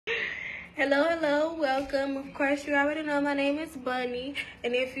Hello, welcome. Of course, you already know my name is Bunny,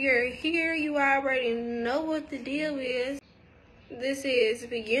 and if you're here, you already know what the deal is. This is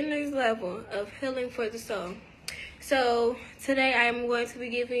beginner's level of healing for the soul. So today I'm going to be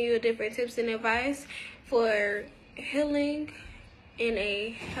giving you different tips and advice for healing in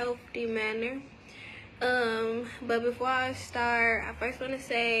a healthy manner. But before I start, I first want to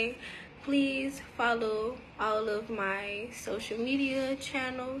say, please follow all of my social media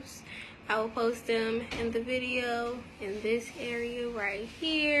channels. I will post them in the video in this area right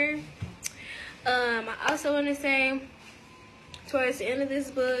here. I also want to say, towards the end of this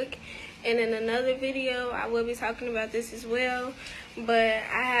book and in another video, I will be talking about this as well. But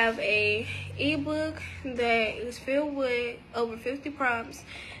I have a ebook that is filled with over 50 prompts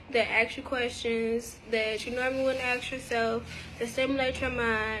that ask you questions that you normally wouldn't ask yourself, to stimulate your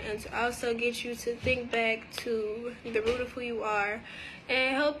mind, and to also get you to think back to the root of who you are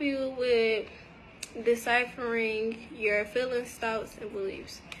and help you with deciphering your feelings, thoughts, and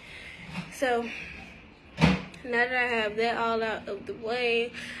beliefs. So now that I have that all out of the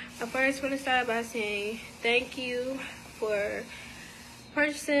way, I first want to start by saying thank you for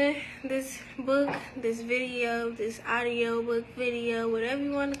purchasing this book, this video, this audio book video, whatever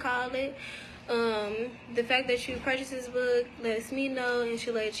you want to call it. The fact that you purchased this book lets me know and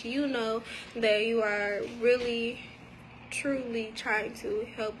should let you know that you are really, truly trying to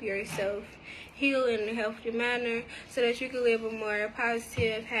help yourself heal in a healthy manner so that you can live a more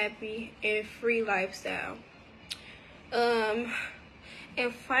positive, happy, and free lifestyle. And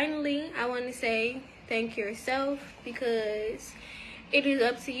finally, I want to say thank yourself, because it is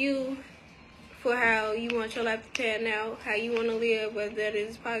up to you for how you want your life to pan out, how you want to live, whether that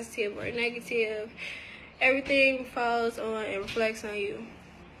is positive or negative. Everything falls on and reflects on you.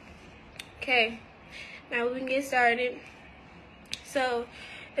 Okay, now we can get started. So,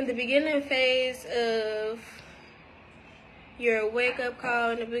 in the beginning phase of your wake-up call,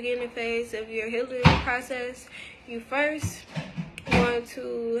 in the beginning phase of your healing process, you first want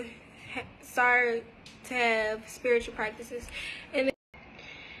to start to have spiritual practices. And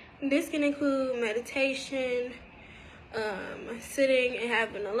this can include meditation, sitting and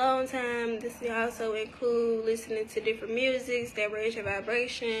having alone time. This can also include listening to different musics that raise your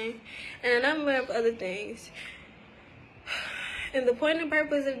vibration, and a number of other things. And the point and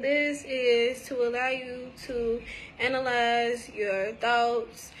purpose of this is to allow you to analyze your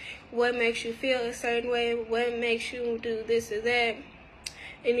thoughts, what makes you feel a certain way, what makes you do this or that,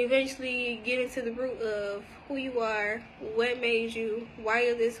 and eventually get into the root of who you are, what made you, why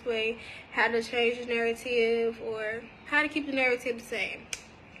you're this way, how to change the narrative, or how to keep the narrative the same,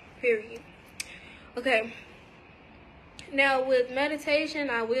 period. Okay, now with meditation,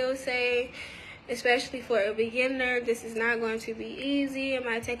 I will say, especially for a beginner, this is not going to be easy. It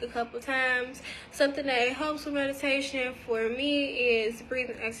might take a couple times. Something that helps with meditation for me is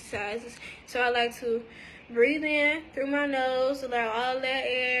breathing exercises. So I like to breathe in through my nose, allow all that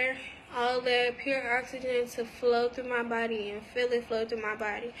air, all that pure oxygen to flow through my body and feel it flow through my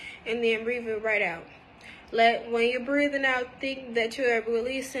body, and then breathe it right out. When you're breathing out, think that you're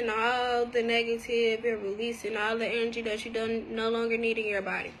releasing all the negative, you're releasing all the energy that you no longer need in your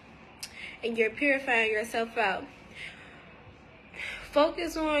body, and you're purifying yourself out.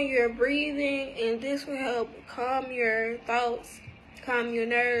 Focus on your breathing, and this will help calm your thoughts, calm your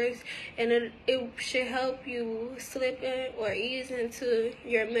nerves, and it should help you slip in or ease into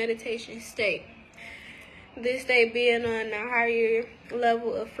your meditation state. This state being on a higher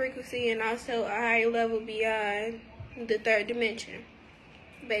level of frequency and also a higher level beyond the third dimension,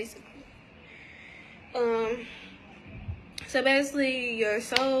 basically. So basically, your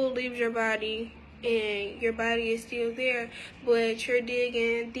soul leaves your body, and your body is still there, but you're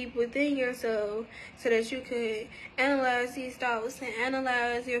digging deep within your soul so that you can analyze these thoughts and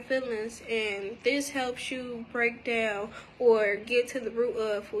analyze your feelings, and this helps you break down or get to the root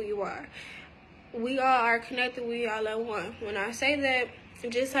of who you are. We all are connected, we all are one. When I say that,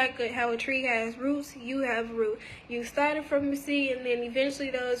 just like how a tree has roots, you have a root. You started from the seed, and then eventually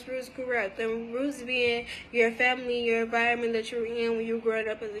those roots grew out. The roots being your family, your environment that you were in when you were growing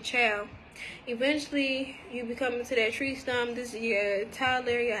up as a child. Eventually, you become into that tree stump. This is your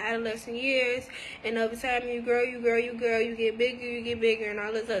toddler, your adolescent years, and over time you grow, you get bigger, and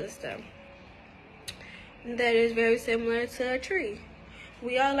all this other stuff. That is very similar to a tree.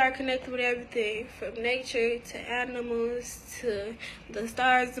 We all are connected with everything, from nature to animals to the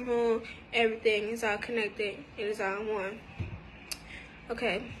stars, the moon. Everything is all connected. It is all one.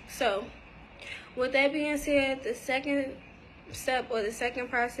 Okay, so with that being said, the second step or the second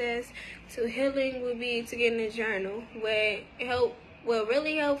process to healing would be to get in a journal where it help what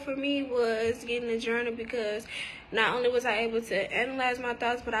really helped for me was getting a journal, because not only was I able to analyze my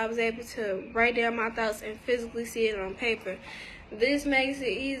thoughts, but I was able to write down my thoughts and physically see it on paper. This makes it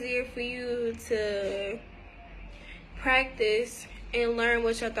easier for you to practice and learn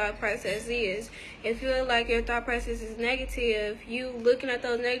what your thought process is. If you feel like your thought process is negative, you looking at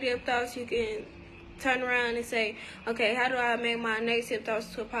those negative thoughts, you can turn around and say, okay, how do I make my negative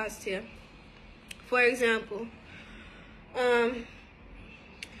thoughts to a positive? For example,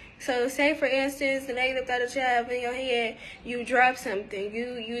 so say for instance, the negative thought that you have in your head, you drop something.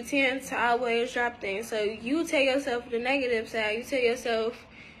 You tend to always drop things. So you tell yourself the negative side. You tell yourself,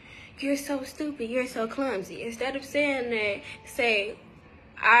 you're so stupid, you're so clumsy. Instead of saying that, say,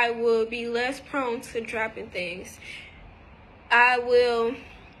 I will be less prone to dropping things. I will,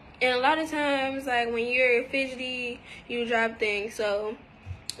 and a lot of times, like when you're fidgety, you drop things. So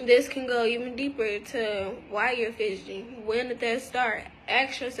this can go even deeper to why you're fidgety. When did that start?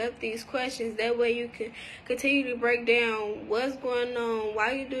 Ask yourself these questions. That way you can continue to break down what's going on,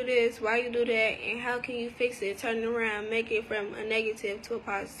 why you do this, why you do that, and how can you fix it, turn it around, make it from a negative to a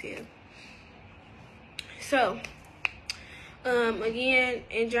positive. So, again,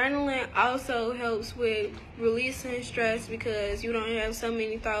 and journaling also helps with releasing stress, because you don't have so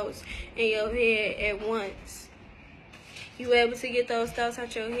many thoughts in your head at once. You're able to get those thoughts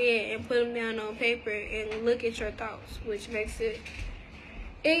out your head and put them down on paper and look at your thoughts, which makes it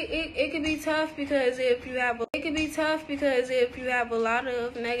could be tough, because if you have a lot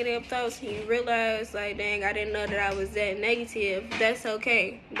of negative thoughts and you realize, like, dang, I didn't know that I was that negative, that's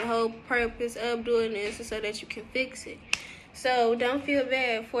okay. The whole purpose of doing this is so that you can fix it. So don't feel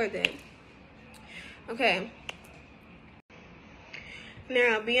bad for that. Okay.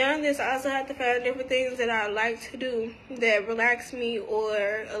 Now, beyond this, I also have to find different things that I like to do that relax me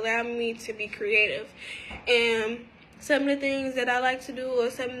or allow me to be creative. And some of the things that I like to do, or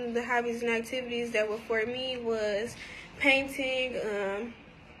some of the hobbies and activities that were for me, was painting.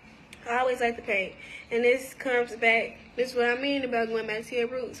 I always like to paint. And this comes back, this is what I mean about going back to your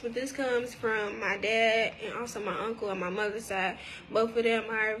roots. But this comes from my dad and also my uncle on my mother's side. Both of them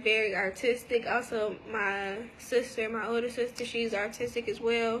are very artistic. Also, my sister, my older sister, she's artistic as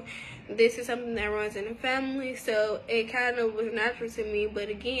well. This is something that runs in the family, so it kind of was natural to me. But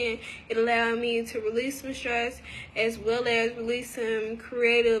again, it allowed me to release some stress, as well as release some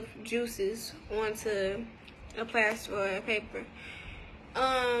creative juices onto a plaster or a paper.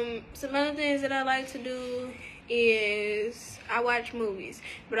 Some other things that I like to do is I watch movies,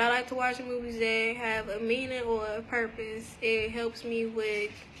 but I like to watch movies that have a meaning or a purpose. It helps me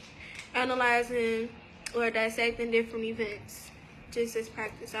with analyzing or dissecting different events, just as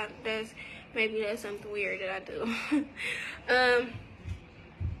practice. Maybe that's something weird that I do.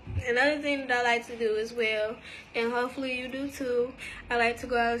 Another thing that I like to do as well, and hopefully you do too, I like to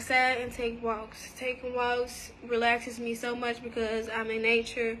go outside and take walks. Taking walks relaxes me so much, because I'm in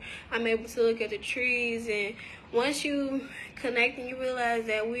nature. I'm able to look at the trees, and once you connect and you realize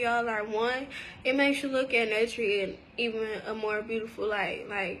that we all are one, it makes you look at nature in even a more beautiful light.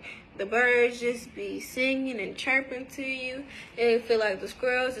 Like, the birds just be singing and chirping to you. It feel like the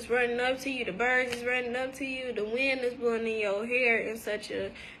squirrels is running up to you, the birds is running up to you, the wind is blowing in your hair in such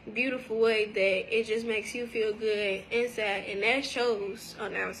a beautiful way that it just makes you feel good inside, and that shows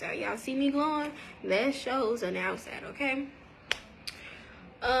on the outside. Y'all see me glowing? That shows on the outside, okay?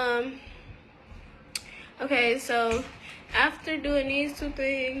 Okay, so after doing these two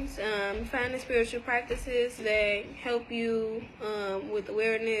things, finding spiritual practices that help you with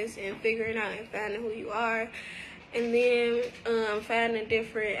awareness and figuring out and finding who you are, and then finding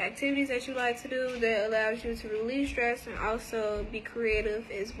different activities that you like to do that allows you to release stress and also be creative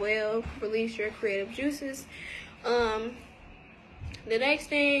as well, release your creative juices. The next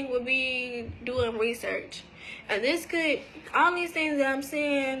thing would be doing research. And all these things that I'm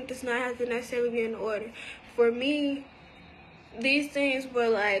saying does not have to necessarily be in order. For me, these things were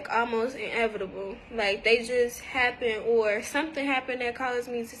like almost inevitable. Like, they just happen, or something happened that caused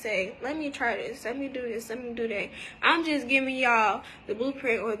me to say, let me try this, let me do this, let me do that. I'm just giving y'all the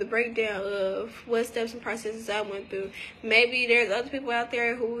blueprint or the breakdown of what steps and processes I went through. Maybe there's other people out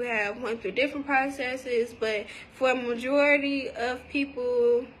there who have went through different processes, but for a majority of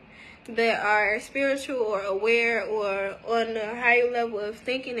people that are spiritual or aware or on a higher level of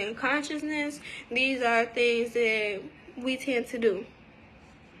thinking and consciousness, these are things that we tend to do.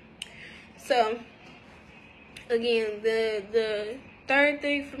 So again, the third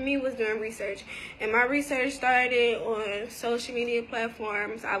thing for me was doing research, and my research started on social media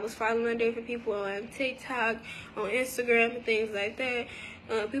platforms. I was following different people on TikTok, on Instagram, and things like that.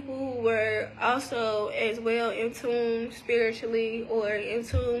 people who were also as well in tune spiritually or in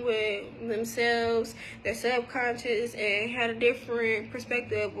tune with themselves, their subconscious, and had a different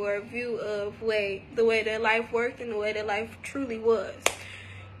perspective or view of the way that life worked and the way that life truly was.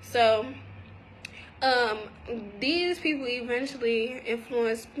 So these people eventually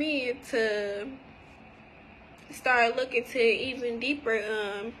influenced me to start looking to even deeper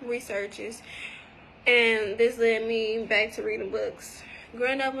researches, and this led me back to reading books.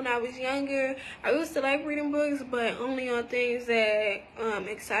 Growing up when I was younger, I used to like reading books, but only on things that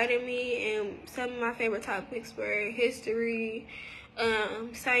excited me, and some of my favorite topics were history,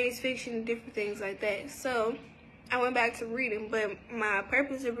 science fiction, different things like that. So I went back to reading, but my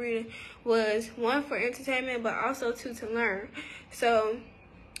purpose of reading was, one, for entertainment, but also two, to learn. So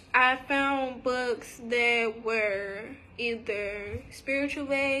I found books that were either spiritual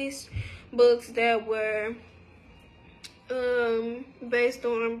based, books that were based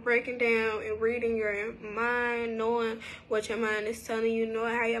on breaking down and reading your mind, knowing what your mind is telling you,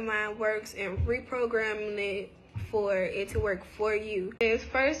 knowing how your mind works, and reprogramming it for it to work for you. If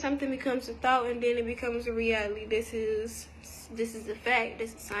first something becomes a thought and then it becomes a reality, this is a fact,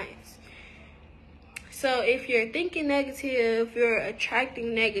 this is science. So if you're thinking negative, you're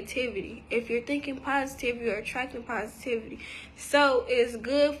attracting negativity. If you're thinking positive, you're attracting positivity. So it's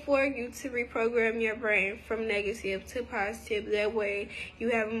good for you to reprogram your brain from negative to positive. That way you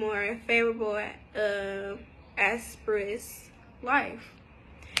have a more favorable, prosperous life.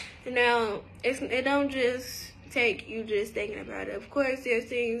 Now, it don't just take you just thinking about it. Of course, there's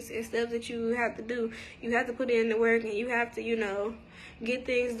things and stuff that you have to do. You have to put in the work, and you have to, get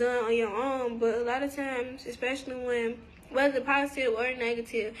things done on your own. But a lot of times, especially when, whether positive or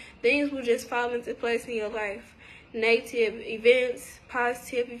negative, things will just fall into place in your life. Negative events,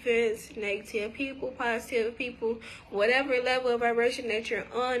 positive events, negative people, positive people, whatever level of vibration that you're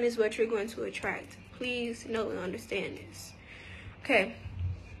on is what you're going to attract. Please know and understand this. Okay.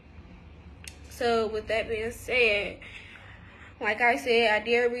 So with that being said, like I said, I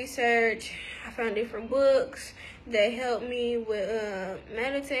did research. I found different books that helped me with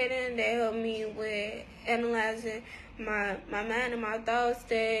meditating, that helped me with analyzing my mind and my thoughts,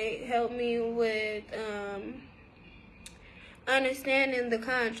 that helped me with understanding the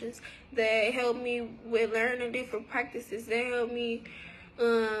conscious, that helped me with learning different practices, that helped me.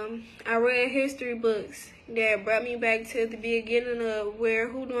 I read history books that brought me back to the beginning of where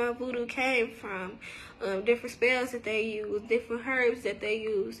hoodoo and voodoo came from, different spells that they use, different herbs that they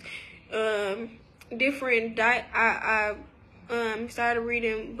use, different I started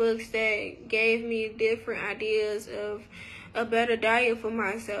reading books that gave me different ideas of a better diet for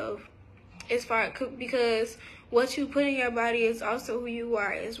myself, because what you put in your body is also who you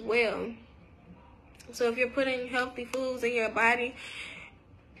are as well. So if you're putting healthy foods in your body,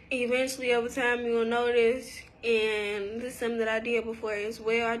 eventually over time you'll notice, and this is something that I did before as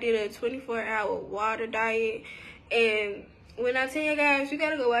well. I did a 24-hour water diet, and when I tell you guys, you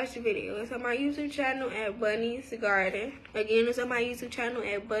gotta go watch the video. It's on my YouTube channel at Bunny's Garden. Again, it's on my YouTube channel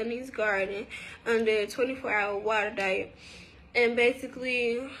at Bunny's Garden under 24-hour water diet. And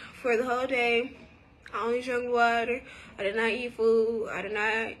basically, for the whole day, I only drank water. I did not eat food. I did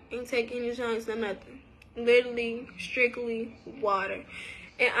not intake any junks or nothing. Literally, strictly water.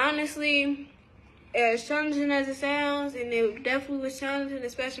 And honestly, as challenging as it sounds, and it definitely was challenging,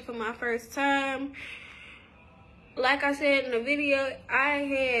 especially for my first time, like I said in the video, I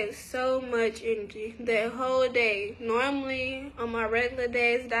had so much energy that whole day. Normally, on my regular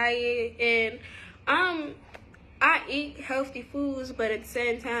day's diet, and I eat healthy foods, but at the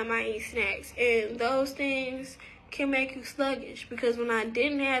same time, I eat snacks. And those things can make you sluggish, because when I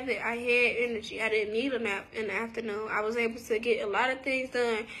didn't have it, I had energy. I didn't need a nap in the afternoon. I was able to get a lot of things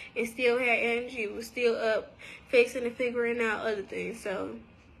done and still had energy. Was still up fixing and figuring out other things. So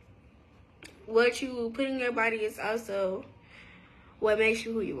what you put in your body is also what makes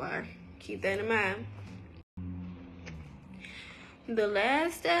you who you are. Keep that in mind. The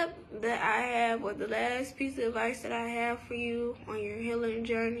last step that I have, or the last piece of advice that I have for you on your healing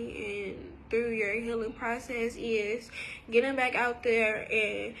journey and through your healing process, is getting back out there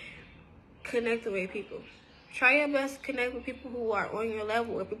and connecting with people. Try your best to connect with people who are on your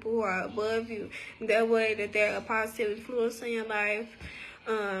level, or people who are above you. That way that they're a positive influence in your life.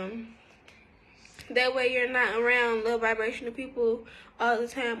 That way you're not around low vibrational people all the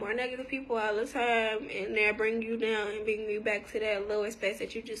time, or negative people all the time, and they'll bring you down and bring you back to that lower space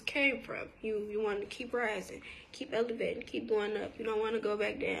that you just came from. You want to keep rising, keep elevating, keep going up. You don't want to go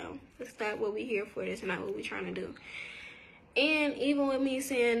back down. That's not what we're here for. That's not what we're trying to do. And even with me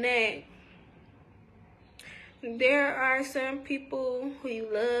saying that, there are some people who you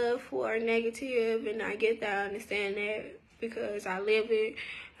love who are negative, and I get that, I understand that, because I live it,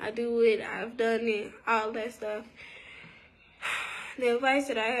 I do it, I've done it, all that stuff. The advice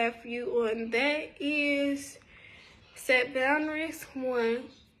that I have for you on that is set boundaries, 1,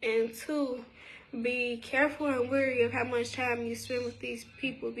 and 2, be careful and wary of how much time you spend with these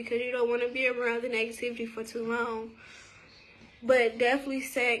people, because you don't want to be around the negativity for too long. But definitely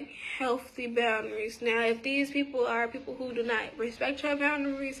set healthy boundaries. Now, if these people are people who do not respect your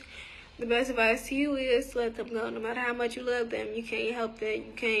boundaries, the best advice to you is to let them go. No matter how much you love them, you can't help that.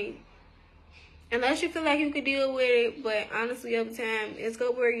 You can't, unless you feel like you could deal with it. But honestly, over time, it's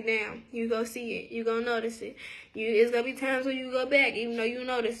gonna wear you down. You go see it. You gonna notice it. It's gonna be times when you go back, even though you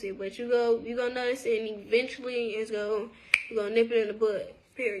notice it. But you gonna notice it, and eventually, you're gonna nip it in the bud.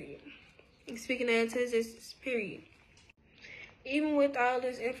 Period. Speaking of existence, period. Even with all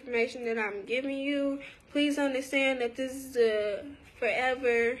this information that I'm giving you, please understand that this is a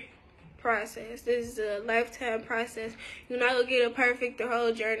forever process. This is a lifetime process. You're not going to get it perfect the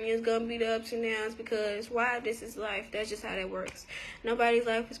whole journey. It's going to be the ups and downs, because why? This is life. That's just how that works. Nobody's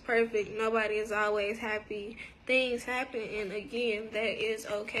life is perfect. Nobody is always happy. Things happen, and again, that is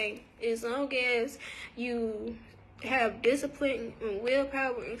okay. As long as you have discipline and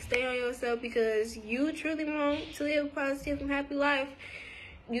willpower and stay on yourself, because you truly want to live a positive and happy life,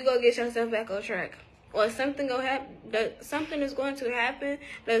 you go get yourself back on track. Or something is going to happen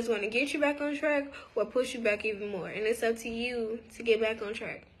that's going to get you back on track or push you back even more. And it's up to you to get back on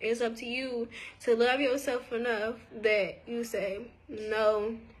track. It's up to you to love yourself enough that you say,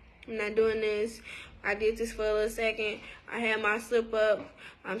 no, I'm not doing this. I did this for a little second. I had my slip up.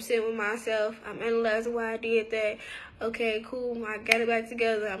 I'm sitting with myself. I'm analyzing why I did that. Okay, cool. I got it back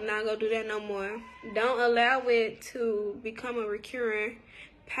together. I'm not going to do that no more. Don't allow it to become a recurring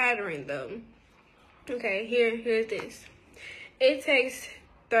pattern, though. Okay, here's this. It takes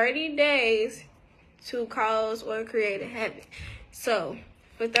 30 days to cause or create a habit. So,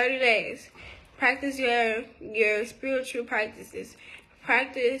 for 30 days, practice your spiritual practices.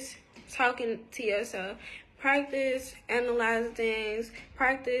 Practice talking to yourself. Practice analyzing things.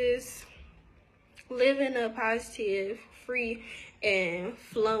 Practice living a positive, free, and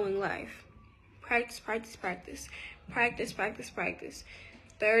flowing life. Practice, practice, practice. Practice, practice, practice.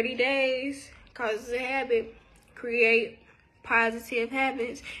 30 days causes a habit. Create positive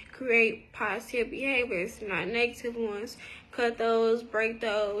habits. Create positive behaviors, not negative ones. Cut those, break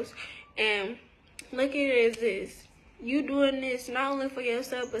those, and look at it as this. You doing this not only for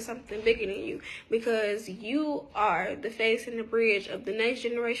yourself, but something bigger than you, because you are the face and the bridge of the next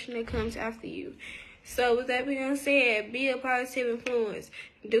generation that comes after you. So with that being said, be a positive influence.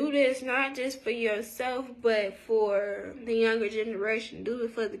 Do this not just for yourself, but for the younger generation. Do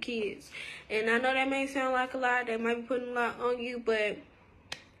it for the kids. And I know that may sound like a lot. That might be putting a lot on you, but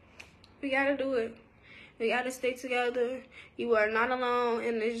we got to do it. We got to stick together. You are not alone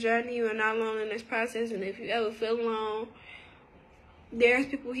in this journey. You are not alone in this process. And if you ever feel alone, there's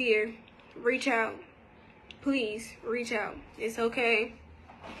people here. Reach out. Please, reach out. It's okay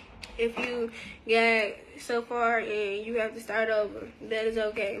if you got so far and you have to start over. That is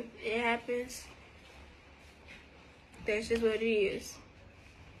okay. It happens. That's just what it is.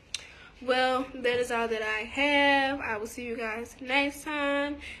 Well, that is all that I have. I will see you guys next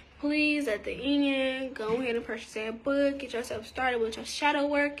time. Please, at the end, go ahead and purchase that book. Get yourself started with your shadow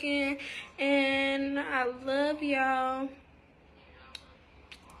working. And I love y'all.